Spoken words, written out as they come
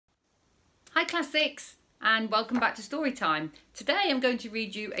Hi Class 6 and welcome back to Story Time. Today I'm going to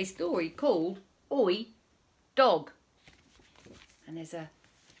read you a story called Oi, Dog. And there's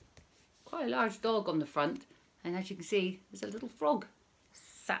quite a large dog on the front, and as you can see there's a little frog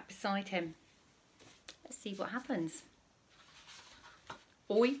sat beside him. Let's see what happens.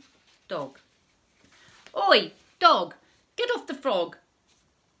 Oi, Dog. Oi, Dog, get off the frog,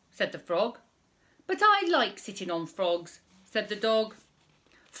 said the frog. But I like sitting on frogs, said the dog.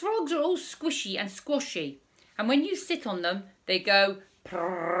 Frogs are all squishy and squashy, and when you sit on them, they go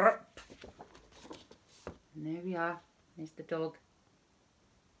prrrp. And there we are, there's the dog,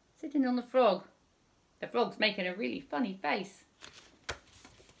 sitting on the frog. The frog's making a really funny face.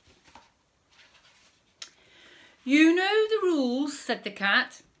 You know the rules, said the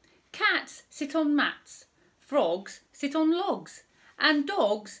cat. Cats sit on mats, frogs sit on logs, and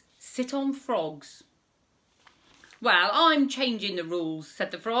dogs sit on frogs. Well, I'm changing the rules,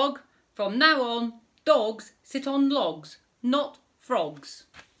 said the frog. From now on, dogs sit on logs, not frogs.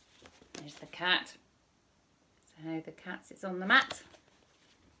 There's the cat. So the cat sits on the mat,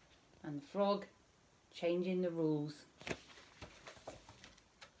 and the frog changing the rules.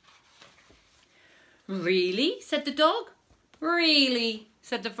 Really? Said the dog. Really?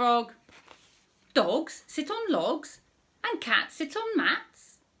 Said the frog. Dogs sit on logs, and cats sit on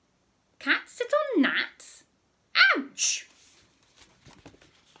mats. Cats sit on gnats. Ouch!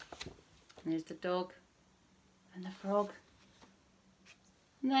 There's the dog and the frog.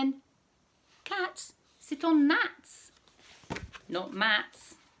 And then cats sit on gnats, not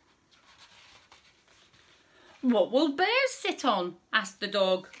mats. What will bears sit on? Asked the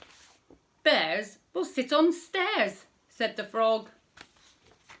dog. Bears will sit on stairs, said the frog.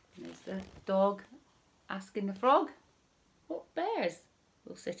 And there's the dog asking the frog what bears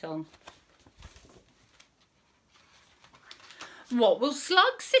will sit on. What will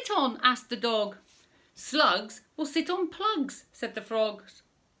slugs sit on? Asked the dog. Slugs will sit on plugs, said the frog.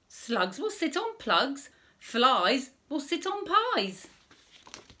 Slugs will sit on plugs. Flies will sit on pies.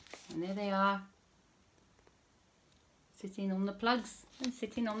 And there they are, sitting on the plugs and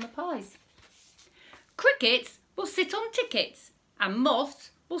sitting on the pies. Crickets will sit on tickets, and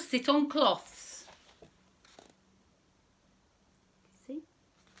moths will sit on cloths. See?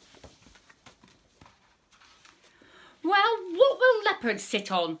 Well, what will leopards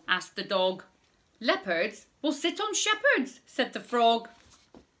sit on? Asked the dog. Leopards will sit on shepherds, said the frog.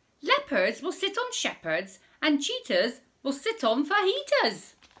 Leopards will sit on shepherds, and cheetahs will sit on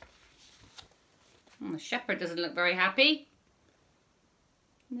fajitas. The shepherd doesn't look very happy.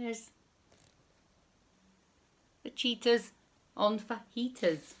 There's the cheetahs on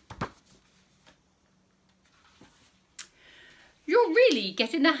fajitas. You're really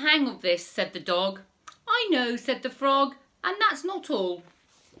getting the hang of this, said the dog. I know, said the frog, and that's not all.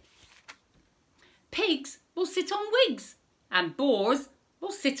 Pigs will sit on wigs, and boars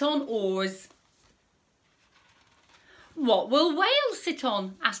will sit on oars. What will whales sit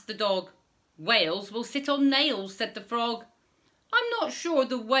on? Asked the dog. Whales will sit on nails, said the frog. I'm not sure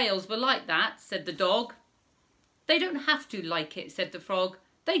the whales were like that, said the dog. They don't have to like it, said the frog.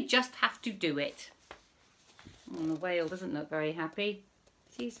 They just have to do it. Oh, the whale doesn't look very happy.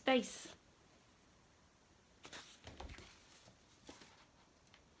 See his face.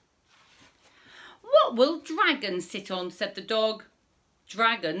 What will dragons sit on? Said the dog.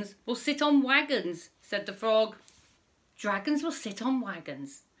 Dragons will sit on wagons, said the frog. Dragons will sit on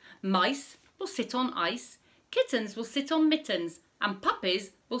wagons. Mice will sit on ice. Kittens will sit on mittens. And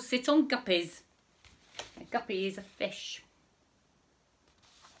puppies will sit on guppies. A guppy is a fish.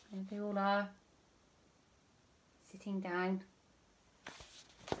 And they all are sitting down.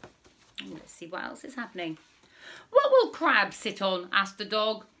 Let's see what else is happening. What will crabs sit on? Asked the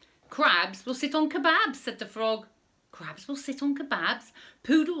dog. Crabs will sit on kebabs, said the frog. Crabs will sit on kebabs.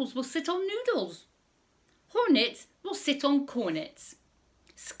 Poodles will sit on noodles. Hornets will sit on cornets.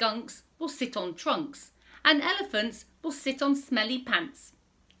 Skunks will sit on trunks. And elephants will sit on smelly pants.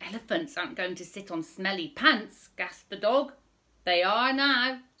 Elephants aren't going to sit on smelly pants, gasped the dog. They are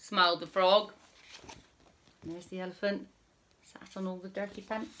now, smiled the frog. And there's the elephant, sat on all the dirty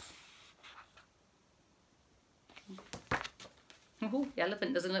pants. Oh, the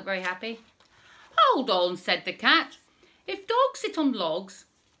elephant doesn't look very happy. Hold on, said the cat. If dogs sit on logs,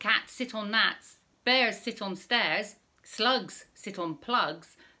 cats sit on gnats, bears sit on stairs, slugs sit on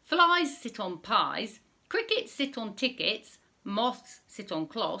plugs, flies sit on pies, crickets sit on tickets, moths sit on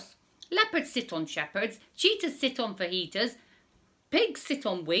cloths, leopards sit on shepherds, cheetahs sit on fajitas, pigs sit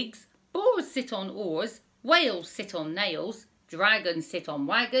on wigs, boars sit on oars, whales sit on nails, dragons sit on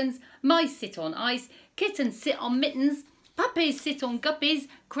wagons, mice sit on ice, kittens sit on mittens, Puppies sit on guppies,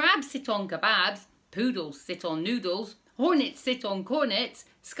 crabs sit on kebabs, poodles sit on noodles, hornets sit on cornets,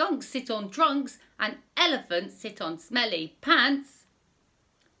 skunks sit on trunks, and elephants sit on smelly pants.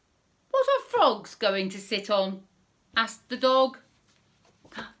 What are frogs going to sit on? Asked the dog.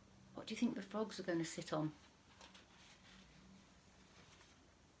 What do you think the frogs are going to sit on?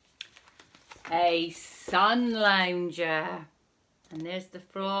 A sun lounger. And there's the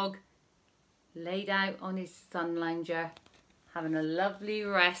frog laid out on his sun lounger, having a lovely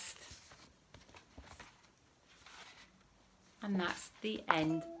rest. And that's the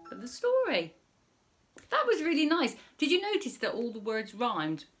end of the story. That was really nice. Did you notice that all the words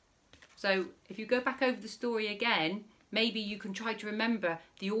rhymed? So if you go back over the story again, maybe you can try to remember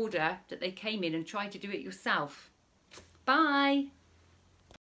the order that they came in and try to do it yourself. Bye.